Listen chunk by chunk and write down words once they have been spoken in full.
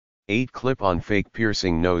8 clip-on fake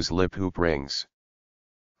piercing nose lip hoop rings.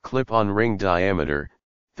 Clip-on ring diameter,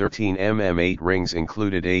 13 mm 8 rings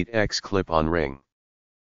included 8x clip-on ring.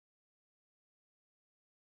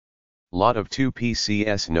 Lot of 2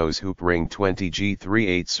 PCS nose hoop ring 20G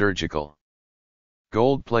 3/8 surgical.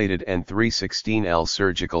 Gold-plated and 3/16L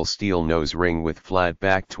surgical steel nose ring with flat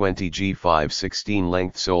back 20G 5/16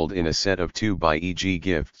 length sold in a set of 2 by EG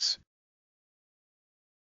Gifts.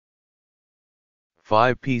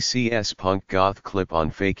 5 PCS Punk Goth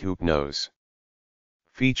clip-on fake hoop nose.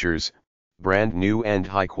 Features, brand new and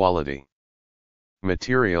high quality.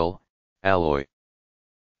 Material, alloy.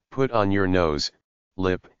 Put on your nose,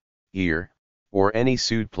 lip, ear, or any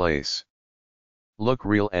suit place. Look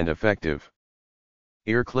real and effective.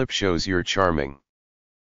 Earclip shows you're charming.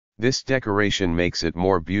 This decoration makes it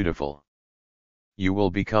more beautiful. You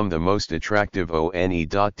will become the most attractive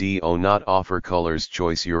one.do not offer colors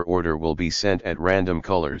choice. Your order will be sent at random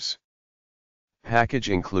colors. Package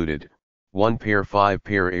included, 1 pair 5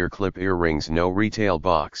 pair Earclip earrings, no retail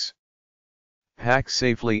box. Pack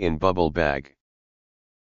safely in bubble bag.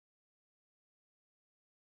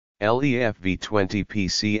 LEFV20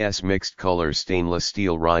 PCS mixed color stainless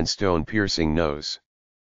steel rhinestone piercing nose.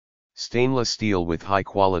 Stainless steel with high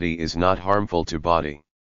quality is not harmful to body.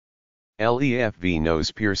 LEFV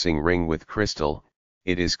nose piercing ring with crystal,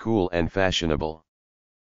 it is cool and fashionable.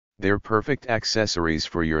 They're perfect accessories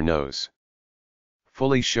for your nose.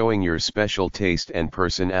 Fully showing your special taste and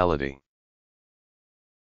personality.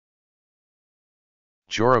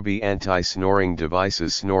 Joraby anti-snoring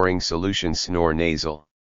devices snoring solution snore nasal.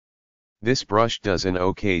 This brush does an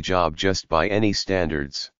okay job just by any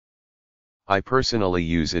standards. I personally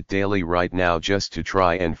use it daily right now just to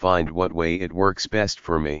try and find what way it works best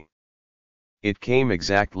for me. It came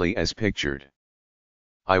exactly as pictured.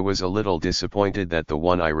 I was a little disappointed that the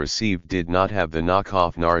one I received did not have the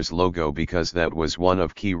knockoff NARS logo because that was one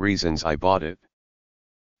of key reasons I bought it.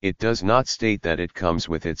 It does not state that it comes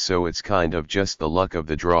with it, so it's kind of just the luck of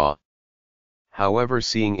the draw. However,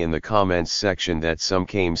 seeing in the comments section that some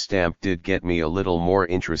came stamped did get me a little more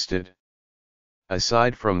interested.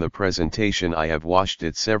 Aside from the presentation, I have washed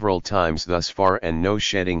it several times thus far and no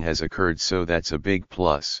shedding has occurred, so that's a big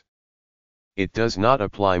plus. It does not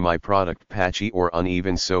apply my product patchy or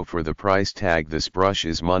uneven, so for the price tag this brush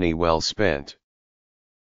is money well spent.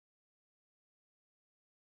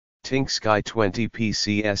 Tink Sky 20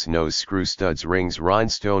 PCS nose screw studs rings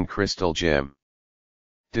rhinestone crystal gem.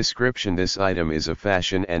 Description: this item is a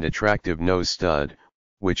fashion and attractive nose stud,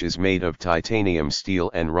 which is made of titanium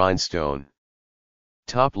steel and rhinestone.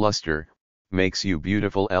 Top luster, makes you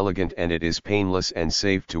beautiful, elegant, and it is painless and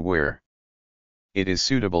safe to wear. It is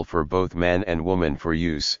suitable for both man and woman for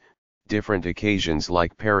use, different occasions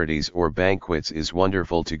like parties or banquets is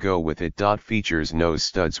wonderful to go with it. Features: nose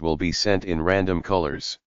studs will be sent in random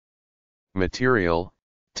colors. Material,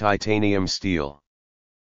 titanium steel.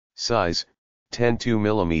 Size, 10-2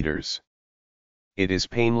 mm. It is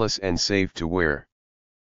painless and safe to wear.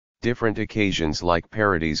 Different occasions like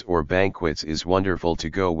parties or banquets is wonderful to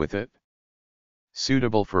go with it.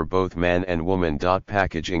 Suitable for both man and woman.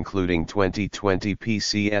 Package including 2020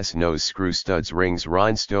 PCS nose screw studs rings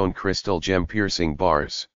rhinestone crystal gem piercing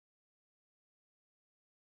bars.